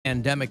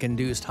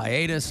pandemic-induced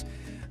hiatus.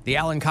 The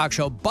Alan Cox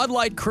Show Bud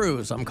Light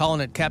Cruise. I'm calling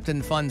it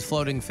Captain Fun's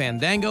Floating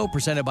Fandango,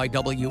 presented by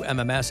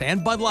WMMS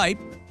and Bud Light.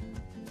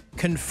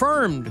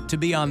 Confirmed to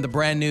be on the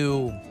brand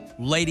new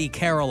Lady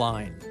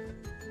Caroline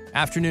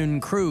afternoon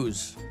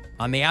cruise.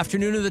 On the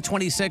afternoon of the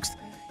 26th,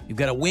 you've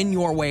got to win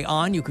your way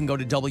on. You can go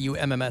to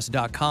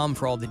WMMS.com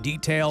for all the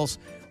details.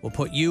 We'll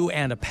put you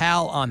and a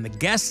pal on the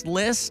guest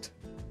list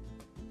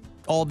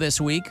all this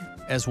week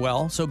as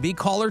well. So be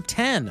caller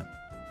 10.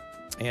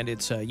 And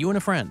it's you and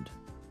a friend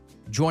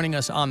joining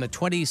us on the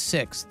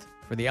 26th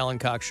for the Alan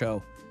Cox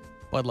Show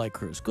Bud Light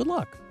Cruise. Good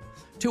luck.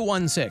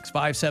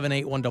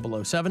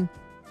 216-578-1007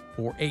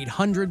 or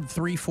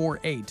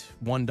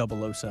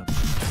 800-348-1007.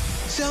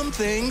 Some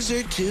things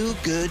are too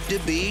good to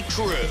be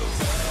true.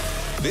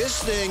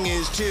 This thing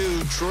is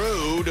too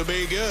true to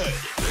be good.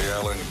 The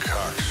Alan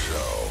Cox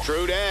Show.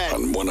 True that.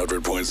 On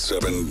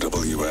 100.7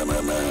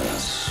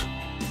 WMMS.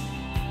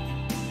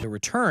 The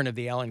return of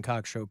the Alan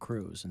Cox Show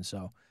cruise. And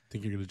so,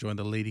 Think you're going to join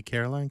the Lady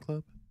Caroline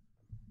Club?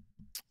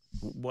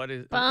 what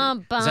is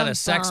Bum, bum, is that a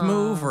sex bum.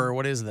 move or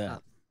what is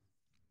that?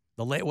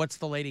 What's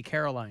the Lady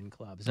Caroline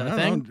Club? Is that a I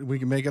thing? don't know. We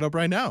can make it up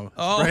right now. It's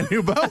Oh. a brand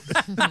new boat.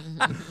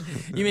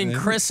 You mean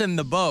christen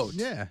the boat?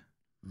 Yeah.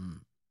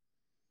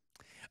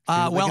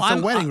 Well, it's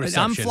a wedding I'm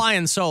reception.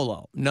 flying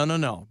solo.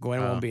 No. Gwen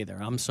Oh. won't be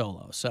there. I'm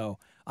solo. So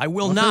I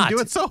will Well, then not do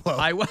it solo.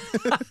 I will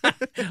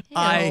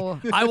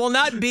I will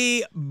not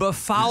be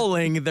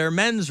befouling their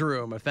men's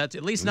room, if that's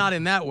at least not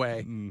in that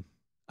way.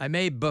 I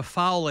may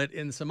befoul it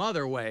in some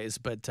other ways,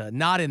 but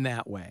not in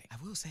that way. I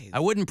will say, I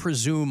wouldn't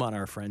presume on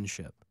our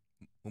friendship.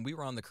 when we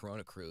were on the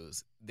Corona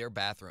cruise, their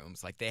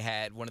bathrooms, like they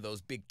had one of those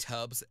big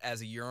tubs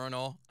as a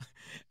urinal,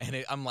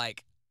 and I'm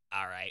like,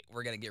 all right,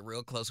 we're gonna get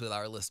real close with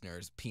our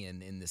listeners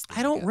peeing in this thing.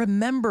 I don't together.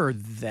 remember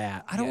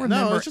that. I don't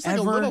remember No, it's just like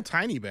ever. a little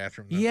tiny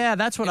bathroom. though. Yeah,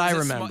 that's what I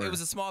remember. It was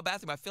a small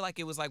bathroom. I feel like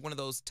it was like one of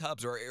those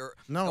tubs, or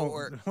No,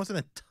 it wasn't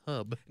a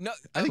tub. no.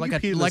 I think like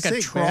you peed in the a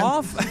sink,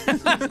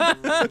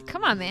 trough.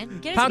 Come on, man.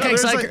 Get it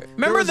Poundcake's together. like,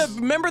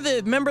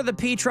 remember the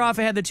pee trough?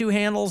 It had the two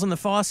handles and the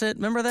faucet.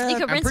 Remember that? You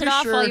could I'm rinse it pretty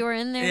off while sure you were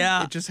in there.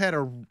 Yeah. It just had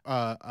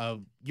a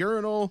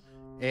urinal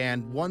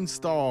and one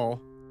stall,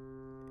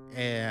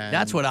 and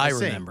That's what I a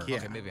sink, remember. Yeah.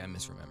 Okay, maybe I'm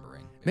misremembering.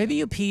 Maybe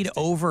you peed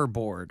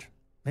overboard.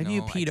 Maybe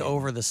you No, I peed didn't.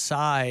 over the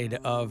side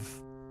of,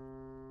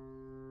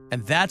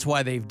 and that's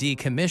why they've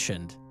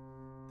decommissioned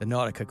the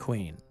Nautica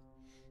Queen.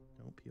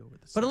 Don't pee over the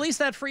But at sink. least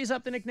that frees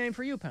up the nickname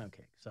for you,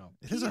 Poundcake. So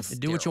It is a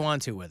do what you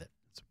want to with it.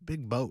 It's a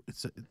big boat.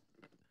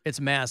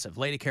 It's massive.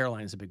 Lady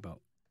Caroline is a big boat.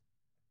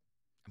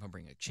 I'm gonna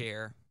bring a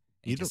chair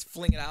You and just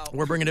fling it out.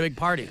 We're bringing a big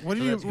party. What do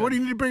So you that's What do good.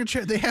 you need to bring a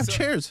chair? They have So-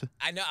 chairs.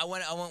 I know. I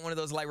want one of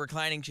those like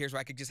reclining chairs where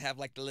I could just have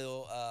like the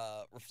little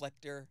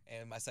reflector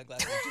and my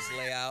sunglasses would just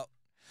lay out.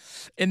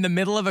 In the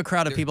middle of a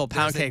crowd of people,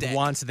 there's a Poundcake deck.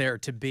 wants there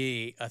to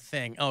be a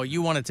thing. Oh,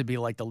 you want it to be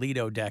like the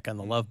Lido deck on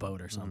the Love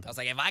Boat or I something. was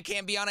like, if I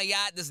can't be on a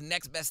yacht, this is the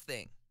next best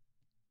thing.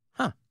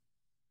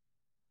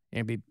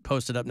 And be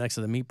posted up next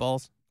to the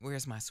meatballs.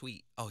 Where's my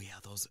suite? Oh yeah,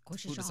 those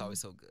food is always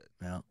so good.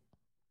 Yeah.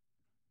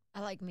 I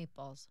like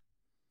meatballs.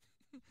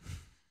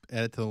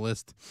 Add it to the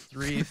list.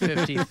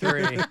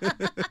 353.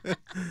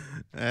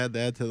 Add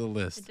that to the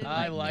list. did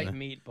I like like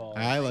meatballs.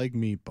 I like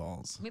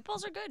meatballs.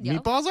 Meatballs are good, yo.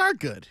 Meatballs are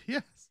good.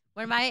 Yes.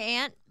 When my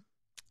aunt,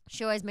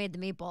 she always made the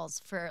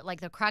meatballs for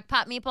like the crock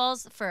pot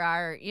meatballs for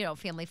our,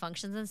 family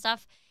functions and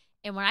stuff.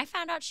 And when I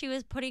found out she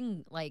was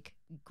putting like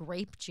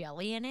grape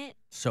jelly in it,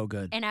 So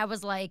good. and I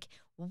was like,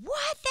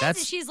 what?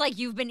 That's- She's like,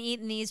 you've been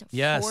eating these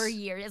Yes. for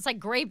years. It's like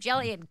grape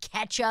jelly and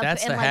ketchup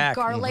That's and the like hack.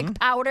 garlic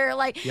powder.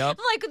 Like, Yup.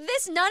 I'm like,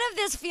 none of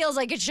this feels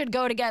like it should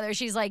go together.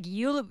 She's like,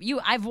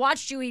 I've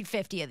watched you eat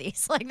 50 of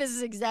these. Like, this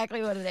is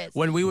exactly what it is.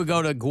 When we would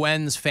go to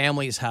Gwen's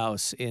family's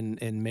house in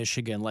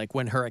Michigan, like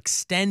when her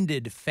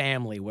extended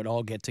family would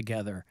all get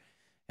together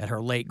at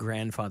her late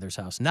grandfather's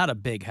house, not a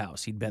big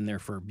house. He'd been there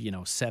for,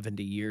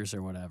 70 years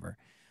or whatever.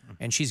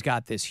 And she's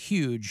got this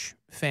huge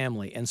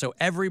family. And so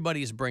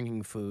everybody's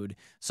bringing food.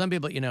 Some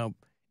people,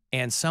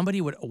 and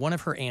one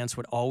of her aunts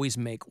would always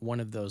make one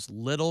of those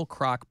little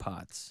crock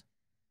pots.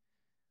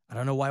 I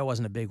don't know why it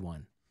wasn't a big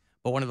one,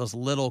 but one of those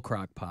little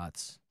crock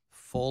pots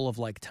full of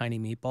like tiny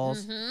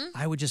meatballs.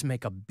 I would just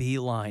make a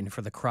beeline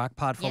for the crock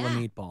pot full of Yeah.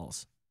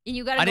 meatballs. And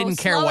you gotta I didn't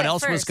go care slow what at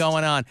else was first.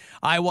 going on.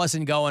 I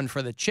wasn't going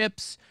for the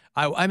chips.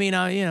 I mean,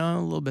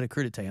 a little bit of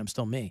crudité. I'm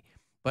still me.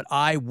 But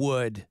I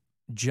would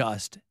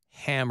just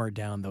hammer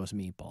down those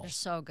They're meatballs.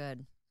 so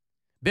good.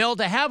 Bill,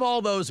 to have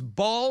all those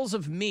balls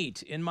of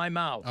meat in my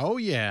mouth. Oh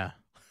yeah.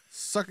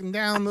 Sucking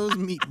down those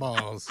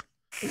meatballs.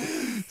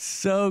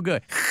 So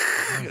good.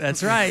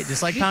 That's right.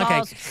 Just like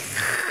Poundcake.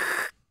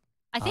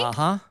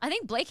 I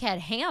think Blake had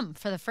ham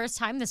for the first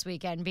time this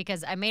weekend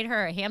because I made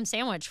her a ham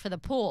sandwich for the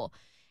pool,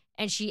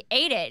 and she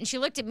ate it and she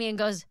looked at me and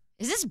goes,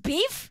 "Is this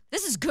beef?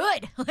 This is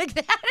good." Like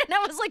that, and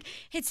I was like,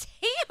 "It's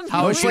ham."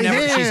 How is she Like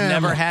never? She's ham.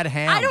 never had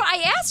ham.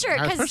 I asked her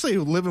because Especially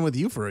living with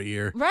you for a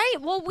year. right.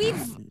 Well,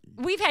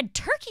 we've had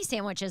turkey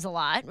sandwiches a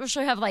lot.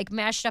 She'll have like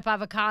mashed up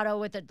avocado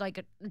with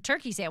a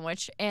turkey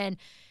sandwich, and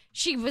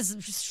she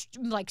was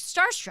like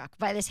starstruck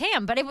by this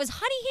ham, but it was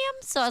honey ham.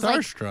 So I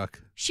was Starstruck.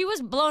 she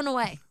was blown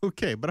away.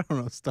 Okay, but I don't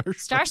know. Starstruck.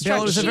 Starstruck.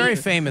 Bill, it was a very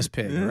famous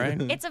pig,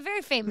 right? It's a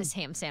very famous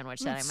ham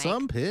sandwich that I make.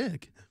 Some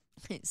pig.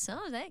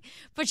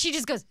 But she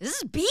just goes, "This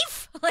is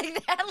beef?"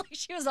 like that. Like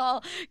she was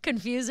all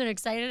confused and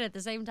excited at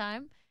the same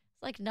time.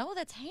 It's like, no,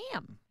 that's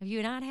ham. Have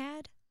you not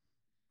had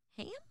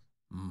ham?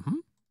 Mm-hmm.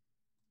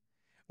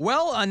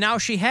 Well, now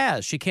she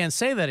has. She can't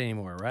say that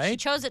anymore, She right?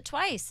 chose it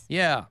twice.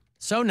 Yeah.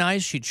 So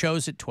nice, she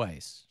chose it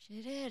twice.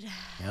 She did. Yep.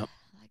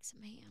 I like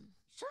some ham.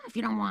 So if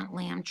you don't want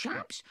lamb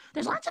chops,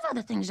 there's lots of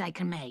other things I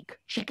can make.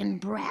 Chicken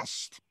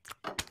breast,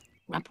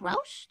 rump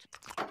roast,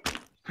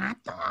 hot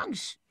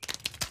dogs.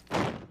 No,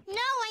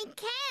 I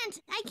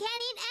can't. I can't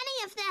eat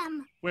any of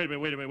them. Wait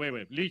a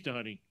minute. Lisa,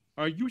 honey,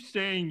 are you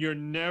saying you're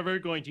never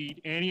going to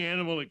eat any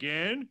animal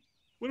again?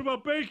 What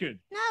about bacon?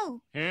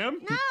 No. Ham?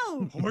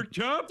 No. Pork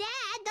chop? Dad,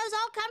 those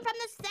all come from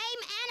the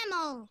same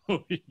animal.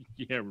 Oh,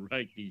 yeah,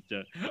 right,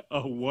 Lisa.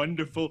 A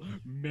wonderful,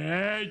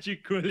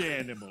 magical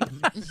animal.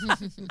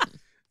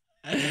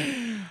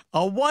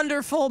 A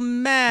wonderful,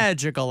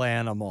 magical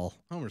animal.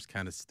 Homer's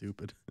kind of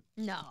stupid.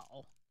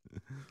 No.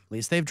 At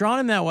least they've drawn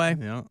him that way.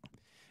 Yeah.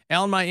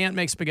 Alan, my aunt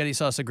makes spaghetti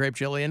sauce with grape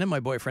jelly in it. My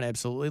boyfriend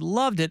absolutely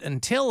loved it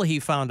until he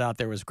found out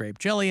there was grape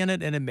jelly in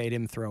it, and it made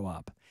him throw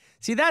up.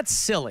 See, that's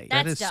silly.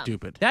 That's That is dumb.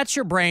 stupid. That's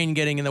your brain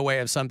getting in the way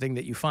of something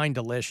that you find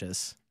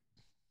delicious.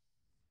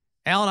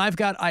 Alan, I've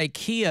got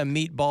IKEA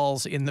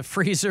meatballs in the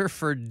freezer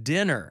for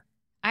dinner.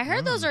 I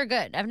heard those are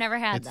good. I've never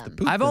had It's the them.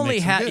 poop I've that only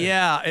makes 'em had, good.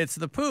 yeah, it's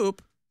the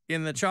poop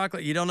in the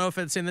chocolate. You don't know if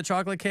it's in the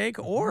chocolate cake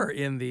or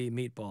in the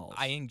meatballs.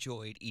 I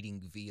enjoyed eating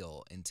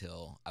veal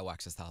until I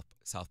watched the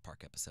South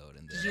Park episode.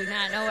 And Did you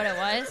not know what it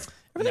was?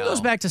 Everything No.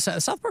 goes back to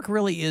South Park.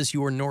 Really is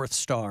your North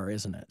Star,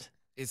 isn't it?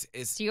 it's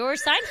It's your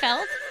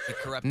Seinfeld. it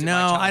corrupted No,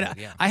 my childhood,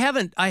 yeah. I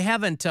haven't.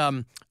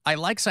 I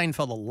like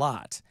Seinfeld a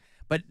lot,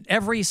 but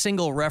every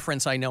single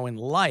reference I know in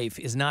life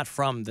is not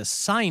from the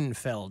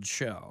Seinfeld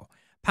show.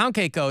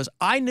 Poundcake goes,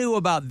 I knew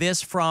about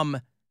this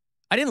from,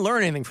 I didn't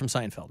learn anything from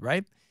Seinfeld,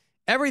 right?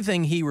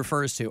 Everything he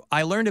refers to,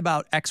 I learned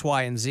about X,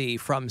 Y, and Z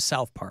from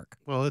South Park.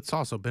 Well, it's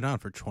also been on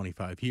for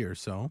 25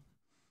 years, so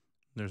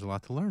there's a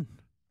lot to learn.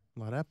 A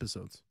lot of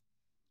episodes.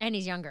 And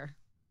he's younger.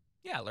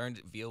 Yeah, I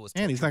learned veal was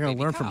And he's not tortured going to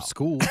baby learn cow. from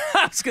school.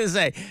 I was going to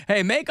say,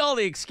 hey, make all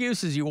the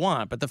excuses you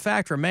want, but the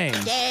fact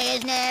remains.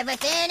 Day's never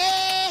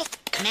finished.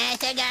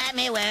 Master got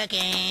me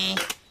working.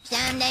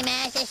 Someday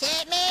Master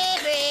set me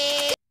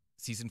free.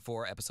 Season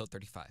 4, episode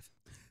 35.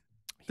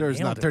 There's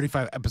Nailed not it.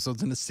 35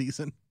 episodes in a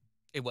season.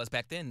 It was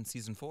back then,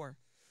 season 4.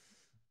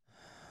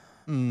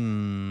 All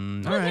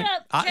Look right. it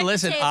up. Check the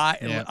Listen, tape.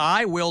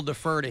 I will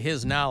defer to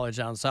his knowledge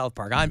on South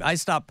Park. I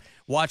stopped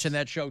watching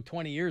that show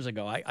 20 years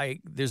ago.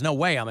 There's no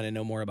way I'm going to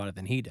know more about it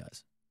than he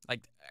does.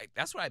 Like,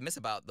 that's what I miss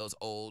about those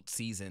old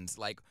seasons.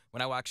 Like,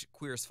 when I watch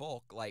Queer as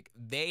Folk, like,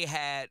 they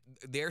had,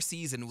 their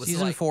season was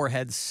Season like, 4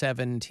 had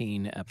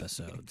 17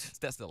 episodes.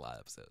 that's still a lot of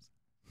episodes.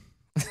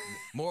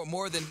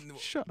 more than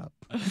Shut up.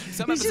 some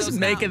He's episodes just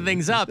making now.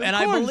 things up, and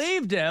I course.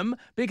 believed him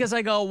because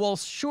I go, well,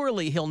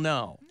 surely he'll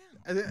know.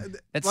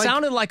 It Like,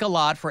 sounded like a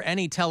lot for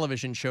any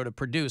television show to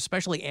produce,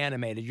 especially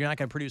animated. You're not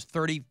going to produce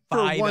 35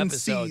 for one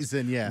episodes.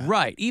 season, yeah.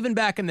 Right. Even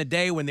back in the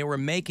day when they were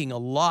making a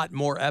lot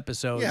more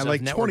episodes. Yeah, of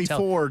like network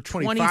 24,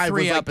 25 was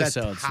 23 like the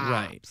episodes.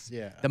 Right. tops,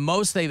 yeah. The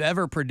most they've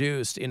ever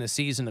produced in a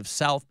season of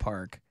South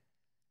Park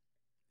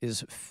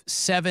is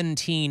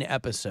 17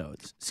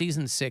 episodes.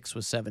 Season 6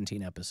 was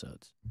 17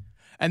 episodes.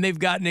 And they've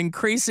gotten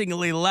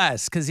increasingly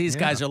less because these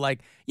guys are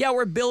like, yeah,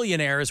 we're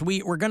billionaires.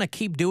 We're going to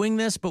keep doing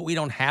this, but we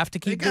don't have to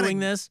keep doing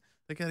this.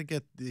 They got to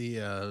get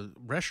the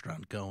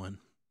restaurant going.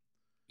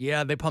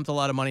 Yeah, they pumped a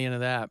lot of money into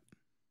that.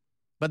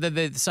 But then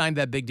they signed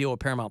that big deal with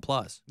Paramount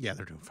Plus. Yeah,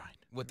 they're doing fine.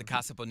 With the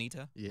Casa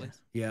Bonita? Yeah.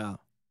 place? Yeah.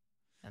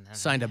 And then-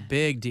 Signed a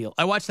big deal.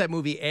 I watched that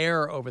movie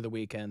Air over the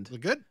weekend.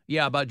 Look good?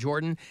 Yeah, about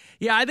Jordan.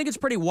 Yeah, I think it's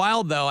pretty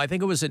wild, though. I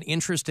think it was an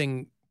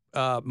interesting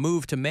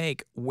move to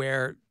make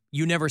where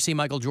you never see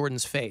Michael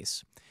Jordan's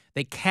face.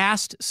 They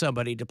cast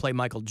somebody to play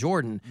Michael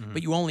Jordan,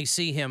 but you only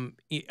see him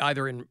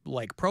either in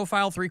like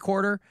profile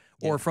 3/4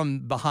 or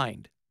from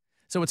behind.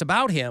 So it's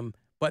about him,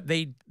 but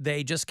they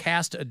just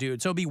cast a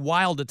dude. So it'd be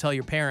wild to tell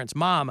your parents,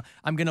 Mom,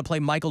 I'm going to play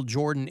Michael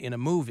Jordan in a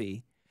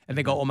movie. And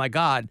they go, oh, my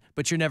God,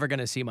 but you're never going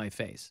to see my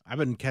face. I've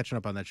been catching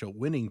up on that show,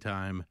 Winning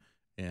Time,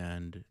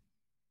 and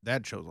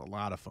that show's a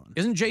lot of fun.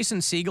 Isn't Jason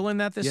Segel in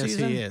that this yes,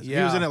 season? he is. Yeah.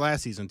 He was in it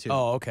last season, too.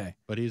 Oh, okay.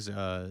 But he's,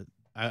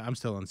 I'm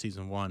still on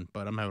season 1,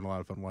 but I'm having a lot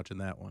of fun watching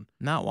that one.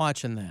 Not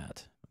watching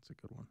that. That's a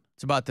good one.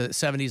 It's about the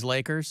 70s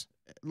Lakers,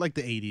 Like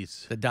the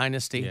 80s. the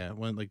dynasty. Yeah,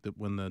 when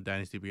the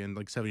dynasty began,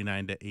 like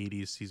 79 to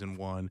 80s, season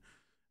 1,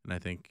 and I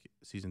think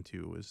season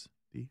 2 was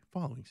the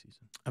following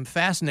season. I'm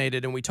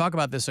fascinated, and we talk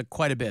about this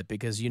quite a bit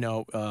because,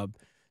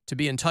 to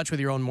be in touch with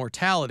your own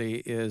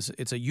mortality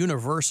it's a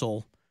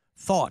universal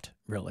thought,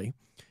 really.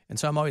 And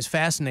so I'm always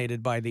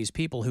fascinated by these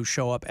people who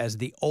show up as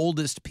the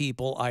oldest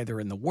people either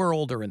in the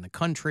world or in the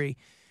country.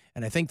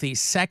 And I think the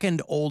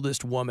second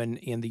oldest woman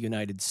in the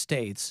United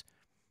States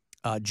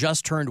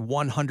just turned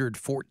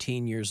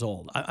 114 years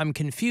old. I'm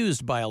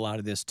confused by a lot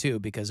of this, too,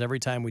 because every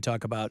time we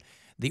talk about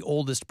the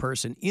oldest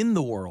person in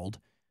the world,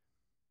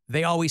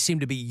 they always seem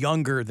to be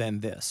younger than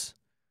this.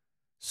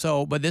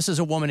 So, but this is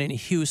a woman in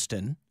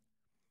Houston,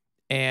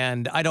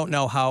 and I don't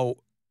know how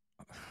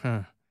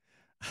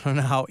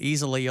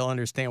easily you'll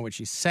understand what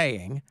she's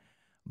saying,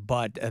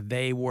 but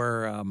they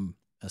were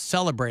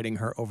celebrating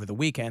her over the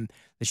weekend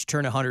that she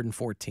turned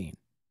 114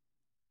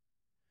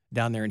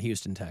 down there in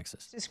Houston,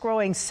 Texas. It's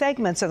growing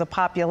segments of the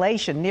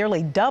population,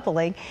 nearly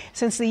doubling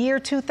since the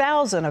year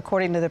 2000,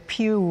 according to the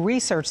Pew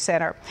Research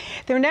Center.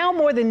 There are now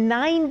more than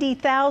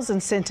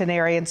 90,000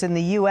 centenarians in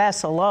the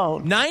U.S.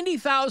 alone.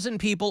 90,000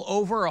 people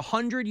over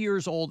 100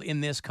 years old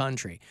in this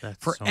country.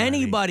 That's For so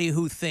anybody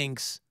who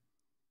thinks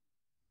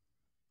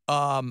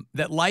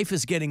that life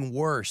is getting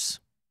worse,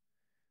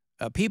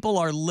 people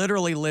are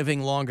literally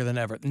living longer than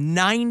ever.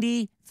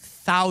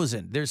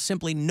 90,000. There's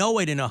simply no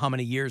way to know how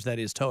many years that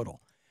is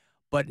total.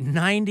 But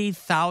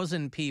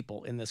 90,000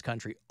 people in this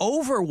country,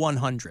 over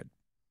 100.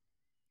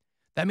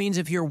 That means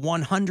if you're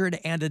 100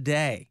 and a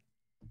day,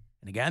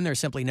 and again, there's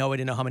simply no way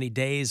to know how many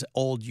days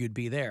old you'd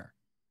be there.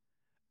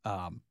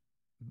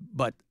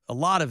 But a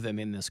lot of them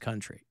in this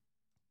country.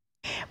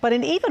 But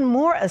an even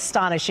more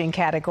astonishing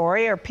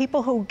category are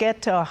people who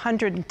get to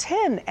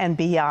 110 and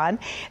beyond.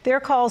 They're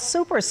called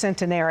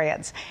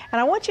supercentenarians. And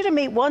I want you to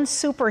meet one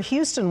super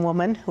Houston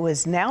woman who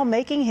is now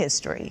making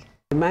history.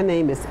 My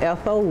name is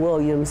Ethel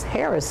Williams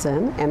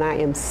Harrison, and I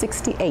am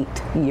 68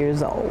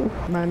 years old.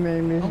 My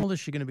name is... How old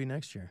is she going to be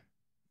next year?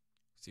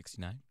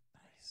 69.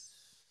 Nice.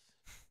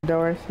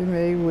 Dorothy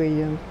Mae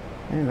Williams,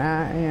 and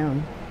I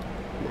am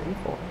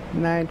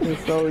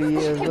 94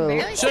 years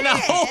old. So now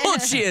how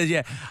old she is?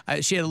 Yeah,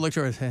 she had to look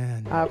to her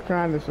head. I'm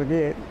trying to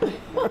forget.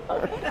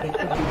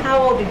 How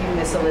old are you,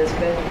 Miss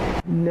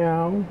Elizabeth?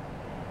 Now,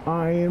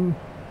 I am...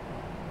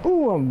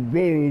 Oh, I'm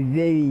very,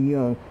 very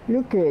young.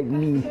 Look at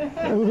me.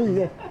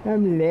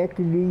 I'm like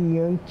a little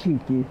young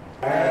chicken.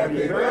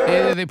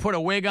 They put a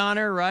wig on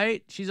her,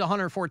 right? She's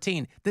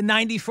 114. The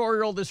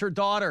 94-year-old is her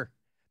daughter.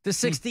 The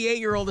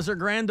 68-year-old is her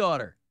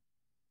granddaughter.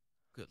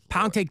 Good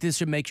Lord. Poundcake, this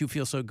should make you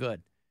feel so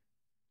good.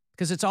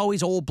 Because it's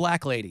always old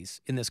black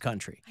ladies in this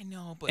country. I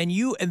know, but... And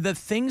the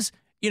things,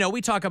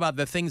 we talk about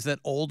the things that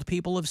old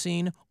people have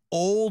seen.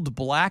 Old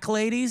black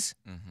ladies,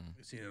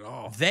 They've seen it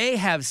all. They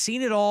have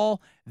seen it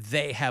all.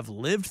 They have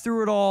lived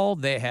through it all.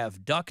 They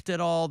have ducked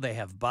it all. They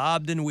have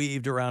bobbed and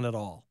weaved around it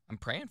all. I'm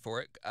praying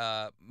for it.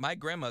 My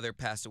grandmother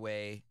passed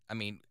away. I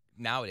mean,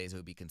 nowadays it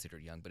would be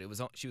considered young, but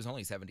she was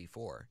only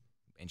 74,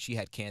 and she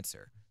had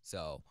cancer.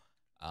 So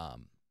I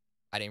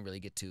didn't really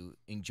get to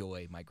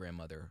enjoy my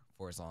grandmother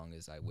for as long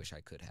as I wish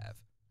I could have.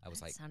 I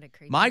was like, sounded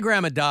creepy. My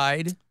grandma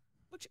died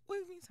what do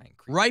you mean sounding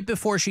creepy? right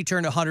before she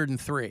turned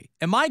 103.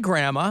 And my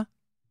grandma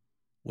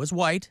was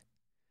white.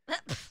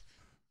 That's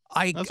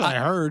what I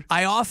heard.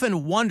 I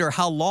often wonder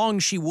how long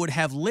she would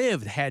have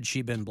lived had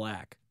she been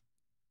black.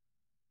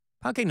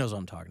 Poundcake knows what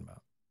I'm talking about.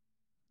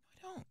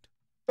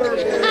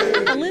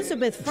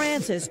 Elizabeth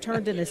Francis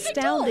turned an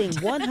astounding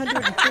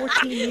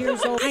 114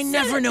 years old. I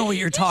never know what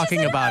you're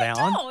talking about,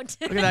 Alan. don't.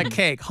 Look at that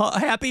cake.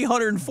 Happy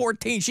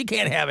 114. She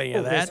can't have any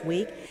of that. This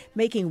week,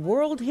 making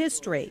world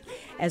history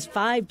as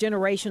 5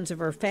 generations of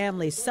her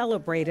family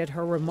celebrated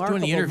her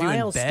remarkable interview in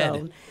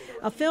milestone. bed.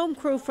 A film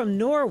crew from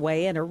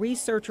Norway and a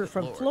researcher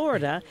from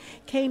Florida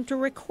came to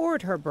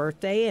record her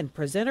birthday and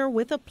present her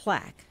with a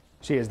plaque.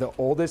 She is the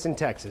oldest in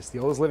Texas, the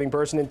oldest living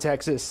person in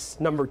Texas,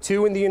 number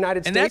 2 in the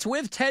United And States. that's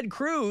with Ted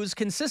Cruz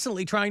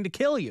consistently trying to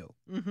kill you.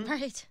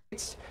 Right.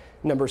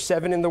 Number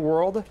 7 in the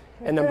world,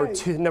 and number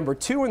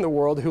two in the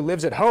world who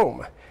lives at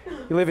home.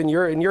 You live in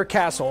your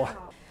castle.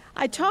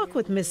 I talked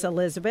with Miss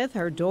Elizabeth,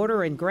 her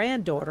daughter and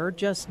granddaughter,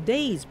 just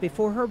days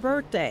before her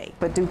birthday.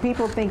 But do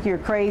people think you're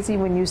crazy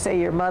when you say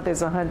your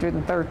mother's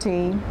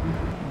 113?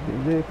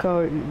 They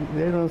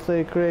don't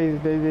say crazy,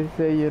 they just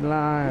say you're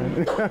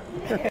lying.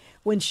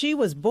 When she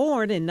was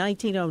born in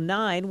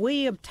 1909,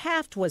 William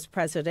Taft was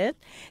president.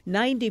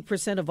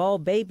 90% of all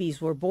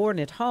babies were born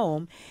at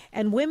home,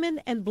 and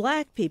women and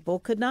black people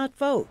could not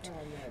vote.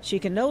 She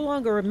can no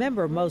longer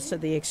remember most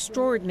of the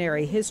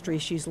extraordinary history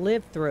she's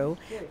lived through,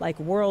 like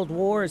world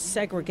wars,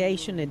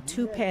 segregation, and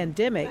 2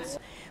 pandemics,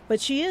 but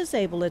she is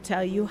able to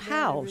tell you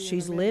how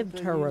she's lived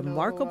her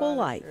remarkable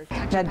life.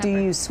 Now, do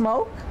you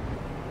smoke?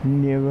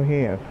 Never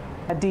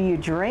have. Do you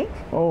drink?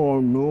 Oh,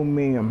 no,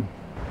 ma'am.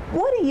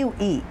 What do you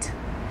eat?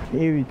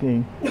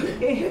 Everything.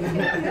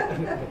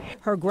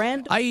 Her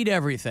I eat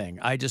everything.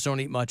 I just don't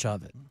eat much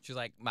of it. She's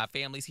like, my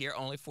family's here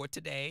only for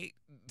today.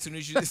 As soon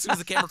as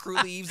the camera crew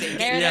leaves,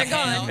 they're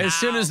gone. As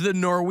soon as the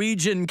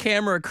Norwegian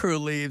camera crew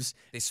leaves,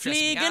 They stress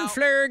me Fliegen, out.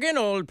 flurgen,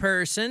 old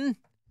person.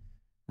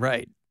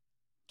 Right.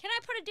 Can I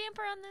put a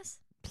damper on this?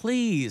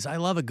 Please. I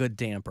love a good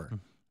damper.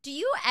 Do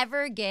you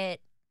ever get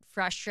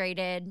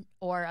frustrated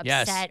or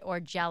Yes. upset or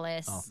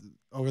jealous?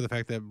 Over the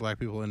fact that black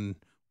people and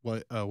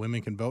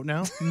women can vote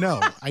now? No,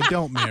 I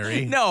don't,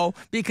 Mary. No,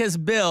 because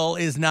Bill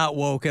is not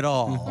woke at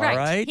all. All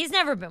right. He's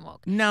never been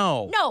woke.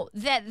 No. No,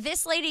 that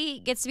this lady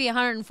gets to be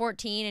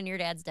 114 and your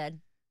dad's dead.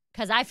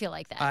 Because I feel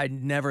like that. I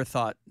never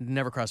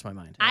crossed my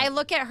mind. I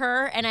look at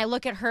her and I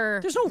look at her.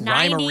 There's no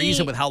rhyme or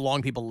reason with how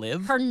long people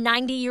live. Her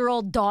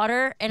 90-year-old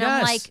daughter, and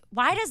I'm like,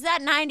 why does that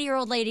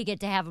 90-year-old lady get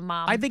to have a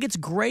mom? I think it's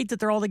great that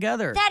they're all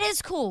together. That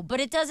is cool, but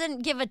it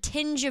doesn't give a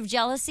tinge of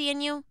jealousy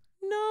in you.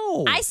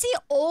 No. I see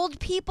old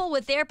people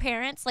with their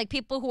parents, like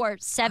people who are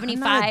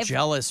 75. I'm not a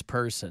jealous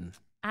person.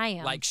 I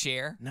am. Like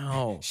Cher?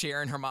 No.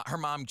 Cher and her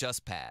mom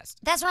just passed.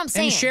 That's what I'm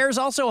saying. And Cher's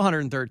also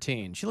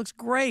 113. She looks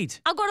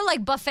great. I'll go to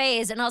like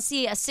buffets and I'll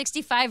see a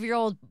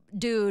 65-year-old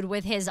dude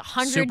with his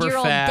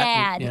 100-year-old fat,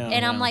 dad. yeah,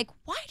 and I'm yeah. like,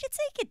 why did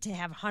they get to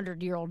have a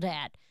 100-year-old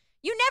dad?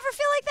 You never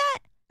feel like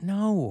that?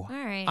 No. All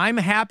right. I'm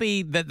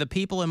happy that the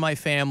people in my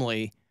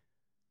family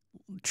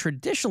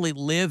traditionally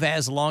live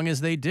as long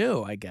as they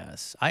do, I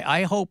guess.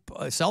 I hope,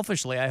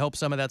 selfishly, I hope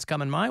some of that's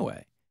coming my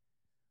way.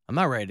 I'm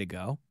not ready to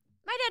go.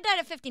 My dad died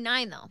at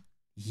 59, though.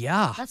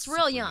 Yeah. That's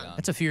real young.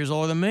 That's a few years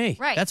older than me.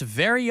 Right. That's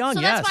very young, So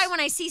yes. that's why when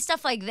I see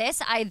stuff like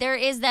this, there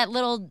is that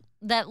little,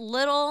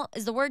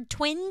 is the word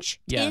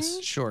twinge? Yes,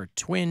 Tinge? sure.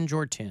 Twinge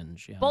or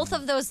tinge. Yeah. Both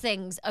of those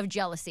things of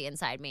jealousy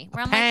inside me.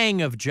 Where I'm Pang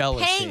like, of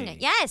jealousy. Pang,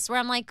 yes. Where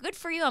I'm like, good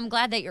for you. I'm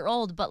glad that you're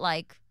old, but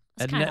like,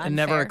 it's kind of It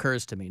never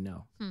occurs to me,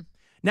 no. Hmm.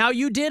 Now,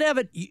 you did have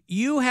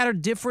you had a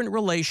different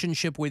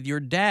relationship with your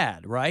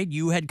dad, right?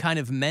 You had kind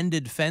of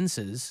mended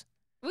fences.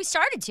 We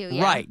started to,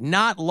 yeah. Right,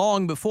 not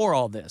long before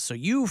all this. So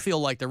you feel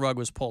like the rug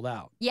was pulled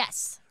out.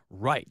 Yes.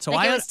 Right. So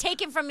Like it was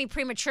taken from me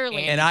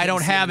prematurely. and I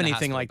don't have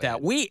anything like that.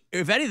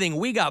 If anything,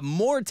 we got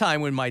more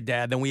time with my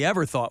dad than we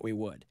ever thought we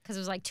would. Because it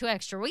was like 2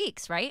 extra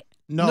weeks, right?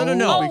 No.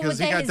 Because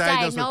he got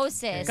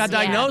diagnosis. Got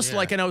diagnosed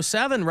like in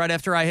 07, right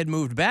after I had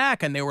moved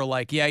back, and they were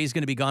like, yeah, he's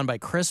going to be gone by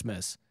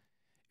Christmas.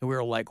 And we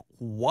were like,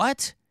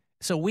 what?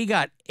 So we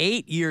got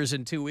 8 years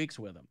and 2 weeks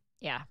with him.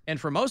 Yeah. And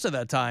for most of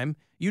that time,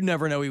 you'd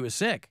never know he was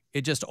sick.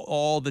 It just,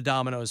 all the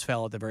dominoes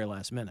fell at the very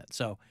last minute.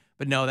 So,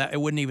 but no, it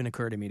wouldn't even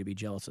occur to me to be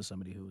jealous of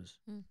somebody who was.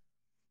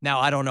 Now,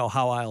 I don't know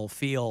how I'll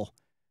feel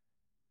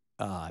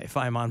if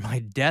I'm on my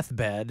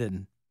deathbed.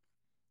 And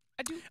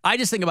I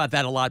just think about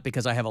that a lot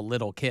because I have a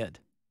little kid.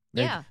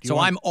 Yeah. So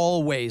I'm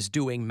always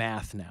doing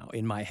math now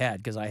in my head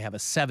because I have a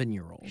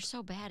 7-year-old. You're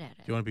so bad at it.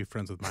 Do you want to be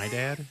friends with my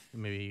dad?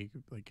 Maybe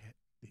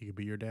he could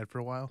be your dad for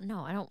a while.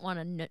 No, I don't want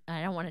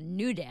a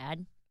new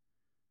dad.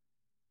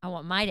 I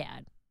want my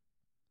dad.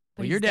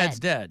 But Well, your he's dad's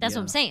dead. That's what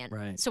yeah, I'm saying.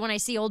 Right. So when I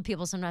see old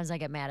people, sometimes I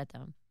get mad at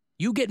them.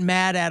 You get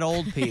mad at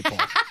old people.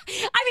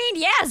 I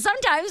mean, yeah,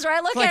 sometimes where I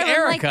look Like at them,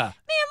 I'm like, Erica. man,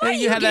 why do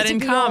you you have get that to in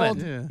be common.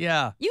 old?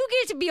 Yeah. You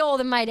get to be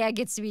old and my dad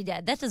gets to be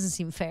dead. That doesn't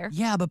seem fair.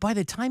 Yeah, but by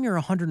the time you're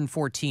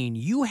 114,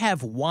 you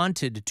have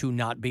wanted to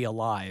not be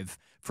alive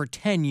for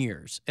 10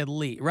 years at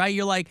least, right?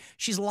 You're like,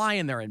 she's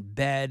lying there in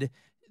bed.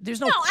 There's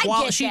no I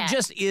quality. get She that.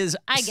 just is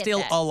I get still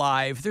that.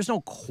 alive. There's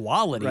no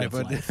quality Right, of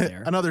but life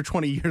there. another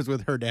 20 years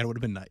with her dad would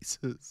have been nice.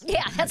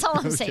 Yeah, that's all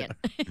I'm saying.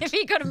 If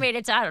he could have made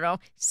it to, I don't know,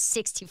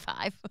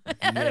 65,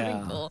 that'd have Yeah.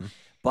 been cool.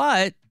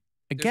 But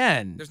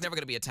again, There's never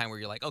going to be a time where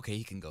you're like, okay,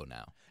 he can go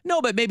now. no,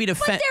 but maybe to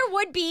But there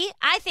would be.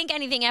 I think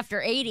anything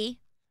after 80.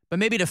 but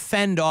maybe to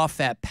fend off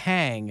that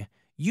pang,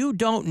 you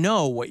don't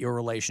know what your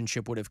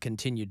relationship would have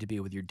continued to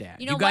be with your dad.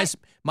 You know guys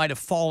might have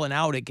fallen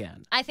out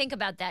again. I think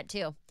about that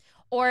too.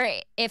 Or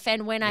if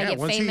and when I get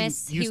once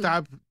famous. you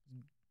stop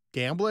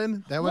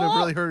gambling, that would have Well,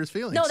 really hurt his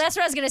feelings. No, that's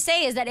what I was going to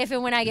say is that if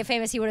and when I get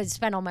famous, he would have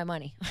spent all my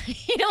money.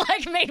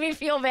 Like made me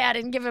feel bad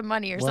and give him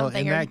money or well,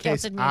 something. in or that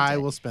case, guilted me I into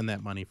it. will spend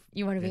that money.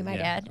 You want to be my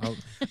dad?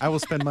 I will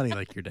spend money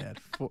like your dad,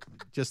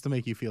 just to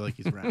make you feel like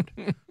he's around.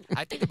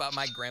 I think about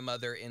my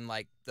grandmother in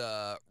like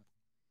the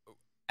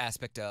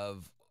aspect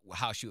of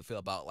how she would feel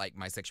about like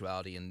my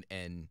sexuality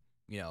and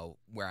you know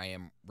where I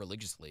am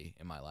religiously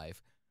in my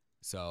life.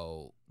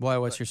 So Why?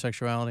 What's your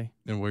sexuality?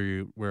 And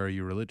where are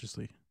you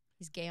religiously?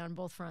 He's gay on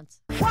both fronts.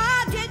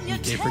 Why didn't you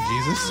Gay for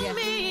Jesus? tell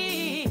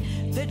me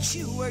that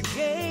you were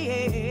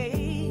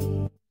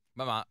gay?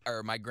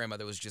 my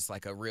grandmother was just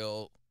like a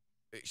real.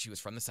 She was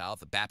from the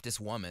South, a Baptist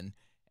woman,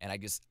 and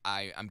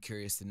I'm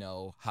curious to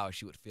know how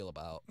she would feel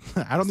about.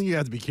 I don't think you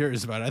have to be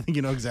curious about it. I think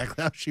you know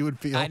exactly how she would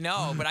feel. I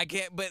know, but I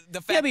can't. But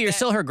the fact Yeah, but you're that-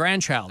 still her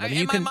grandchild. I mean, and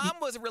you my can. mom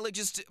was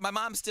religious. My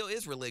mom still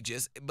is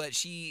religious, but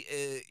she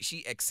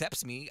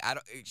accepts me. I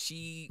don't.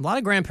 She. A lot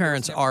of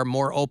grandparents are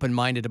more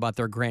open-minded about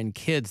their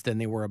grandkids than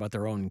they were about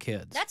their own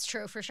kids. That's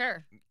true for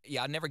sure.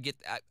 Yeah, I'll never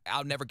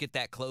get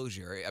that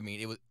closure. I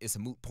mean, it's a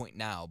moot point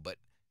now, but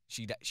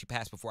she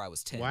passed before I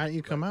was 10. Why didn't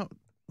you come out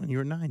when you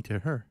were 9 to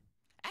her?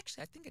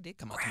 Actually, I think I did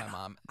come out to my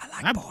mom.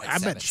 I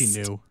bet she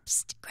knew.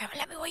 Grandma,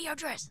 let me wear your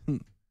dress.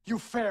 You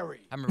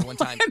fairy. I remember one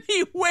time.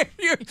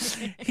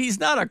 He's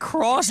not a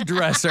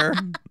cross-dresser.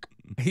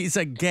 He's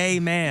a gay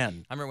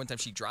man. I remember one time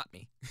she dropped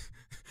me.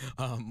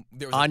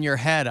 There was On your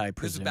head, I This was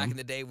presume. back in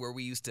the day where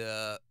we used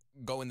to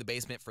go in the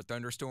basement for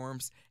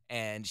thunderstorms,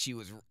 and she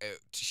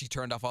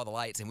turned off all the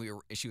lights, and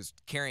she was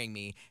carrying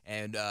me,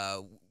 and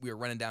we were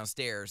running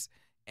downstairs,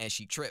 and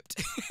she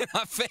tripped, and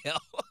I fell,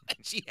 and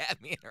she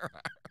had me in her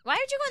arms. Why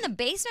would you go in the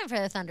basement for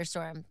the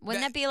thunderstorm?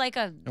 Wouldn't that be like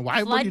a And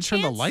why flood would you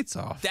turn the chance? lights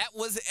off?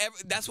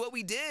 That's what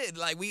we did.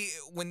 Like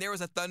when there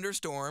was a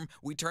thunderstorm,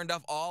 we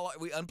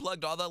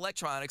unplugged all the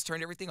electronics,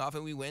 turned everything off,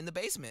 and we went in the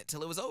basement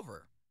till it was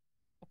over.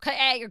 Okay,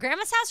 at your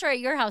grandma's house or at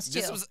your house too?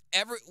 This was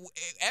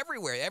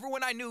everywhere.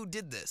 Everyone I knew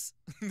did this.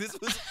 This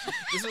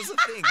was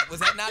a thing. Was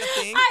that not a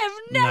thing? I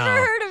have never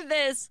heard of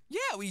this. Yeah,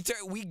 we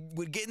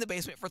would get in the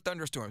basement for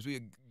thunderstorms. We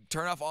would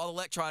turn off all the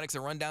electronics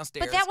and run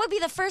downstairs. But that would be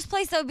the first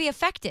place that would be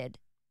affected.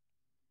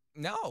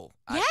 No.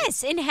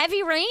 Yes, in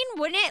heavy rain,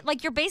 wouldn't it?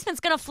 Like your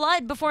basement's gonna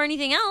flood before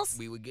anything else.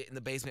 We would get in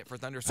the basement for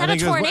It's thunderstorms. not a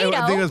tornado.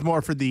 I think it was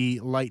more for the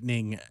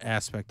lightning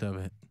aspect of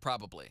it.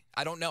 Probably.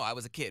 I don't know. I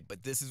was a kid,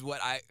 but this is what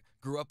I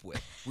grew up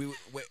with.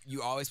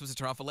 You always supposed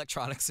to turn off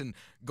electronics and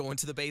go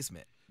into the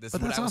basement. This But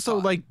is what that's I was also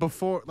taught. like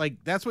before, like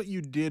that's what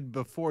you did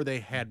before they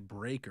had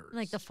breakers.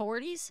 Like the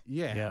 40s?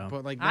 Yeah,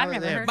 but like I've now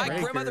never they have heard of My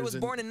that. grandmother was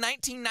breakers born in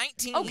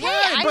 1919. Okay,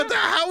 Yeah, but the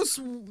house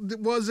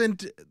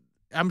wasn't.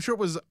 I'm sure it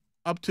was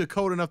up to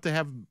code enough to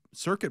have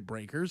circuit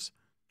breakers.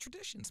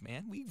 Traditions,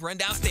 man. We run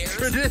downstairs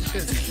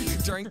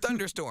during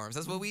thunderstorms.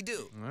 That's what we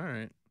do. All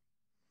right.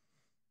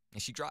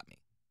 And she dropped me.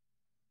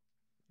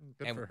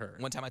 Good and for her.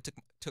 One time I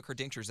took her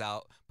dentures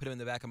out, put them in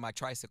the back of my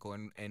tricycle,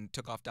 and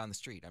took off down the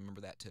street. I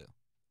remember that too.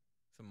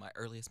 Some of my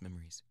earliest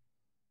memories.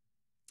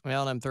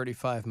 Well, I'm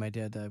 35. My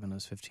dad died when I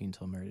was 15.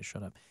 Told Mary to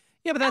shut up.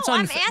 Yeah, but that's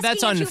I'm asking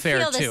that's if unfair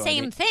you feel too. the I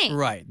same mean. thing.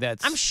 Right.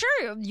 That's. I'm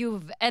sure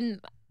you've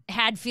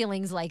had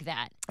feelings like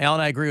that. Alan,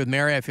 I agree with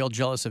Mary. I feel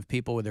jealous of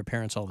people with their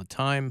parents all the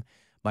time.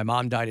 My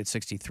mom died at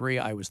 63.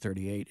 I was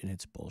 38, and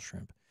it's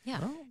bullshit. Yeah.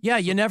 Oh. Yeah,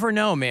 you never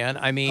know, man.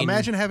 I mean,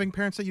 Imagine having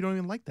parents that you don't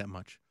even like that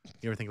much.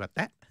 You ever think about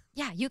that?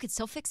 Yeah, you could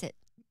still fix it.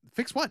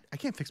 Fix what? I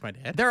can't fix my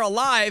dad. They're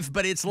alive,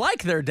 but it's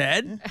like they're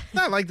dead.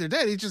 Not like they're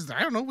dead. It's just,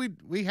 I don't know.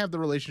 We have the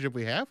relationship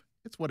we have.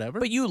 It's whatever.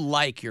 But you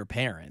like your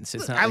parents.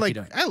 It's not I like like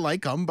you don't. I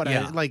like them, but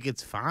Yeah.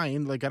 it's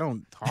fine. Like I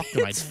don't talk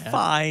to my It's dad.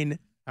 fine.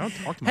 I don't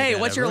talk to my Hey,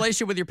 dad what's your ever.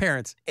 relationship with your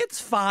parents? It's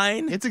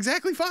fine. It's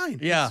exactly fine.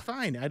 Yeah. It's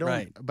fine. I don't.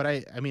 Right. But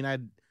I mean, I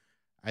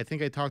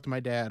think I talked to my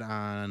dad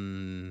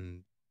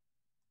on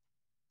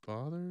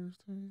Father's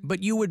Day.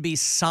 But you would be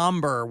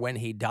somber when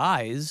he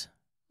dies.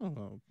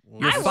 Oh,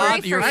 well, Your, I worry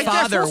fa- for your you. I guess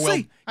father we'll will.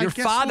 see. I Your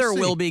guess father we'll see.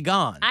 will be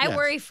gone. I Yes.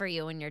 worry for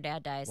you when your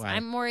dad dies. Why?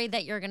 I'm worried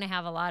that you're going to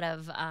have a lot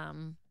of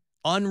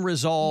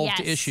Unresolved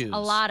yes, issues. a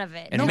lot of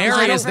it. And A Mary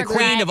lot is the regret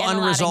queen of and a lot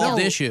unresolved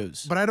guilt.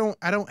 issues. But I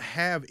don't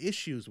have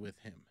issues with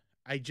him.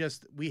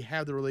 We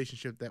have the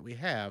relationship that we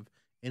have,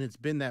 and it's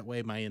been that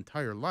way my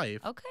entire life.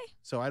 Okay.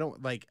 So I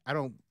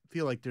don't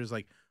feel like there's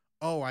like,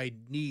 oh, I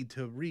need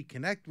to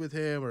reconnect with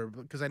him, or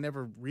because I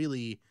never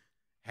really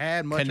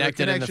had much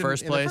Connected of a in the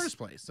connection first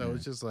place? So Yeah.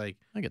 it's just like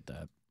I get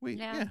that.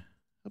 Yeah.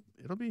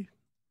 it'll be.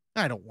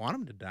 I don't want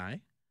him to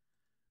die,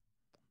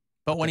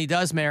 But when he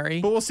does marry,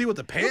 but we'll see what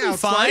the it'll be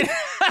payout's fine. like.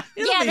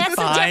 Yeah, that's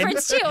the fine.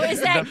 difference too.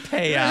 Is that The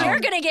payout. you're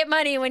going to get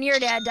money when your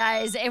dad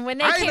dies, and when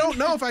they I came, don't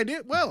know if I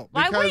did. Well,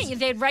 why because wouldn't you?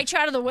 They'd write you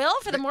out of the will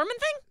for the Mormon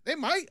thing. They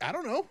might. I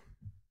don't know.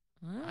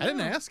 I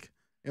didn't ask,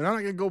 and I'm not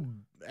gonna go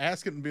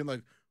ask it and be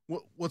like,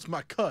 "What's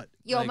my cut?"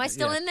 Yo, Like, am I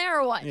still yeah. in there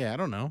or what? Yeah, I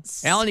don't know.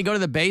 Alan, you go to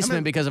the basement I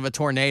mean- because of a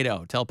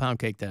tornado. Tell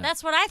Poundcake that.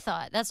 That's what I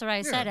thought. That's what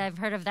I said. Yeah. I've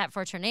heard of that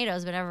for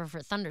tornadoes, but never for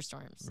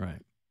thunderstorms.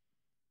 Right.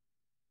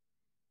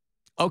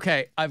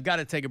 Okay, I've got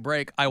to take a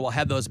break. I will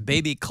have those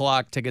baby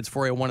clock tickets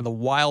for you. One of the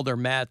wilder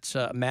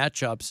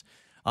matchups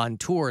on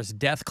tours,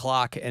 Death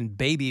Clock and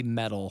Baby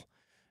Metal.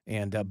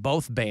 And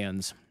both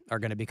bands are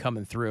going to be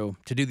coming through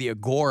to do the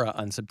Agora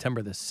on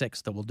September the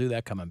 6th. So we'll do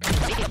that coming back.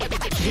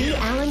 The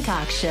Alan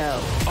Cox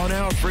Show. On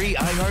our free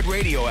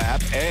iHeartRadio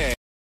app and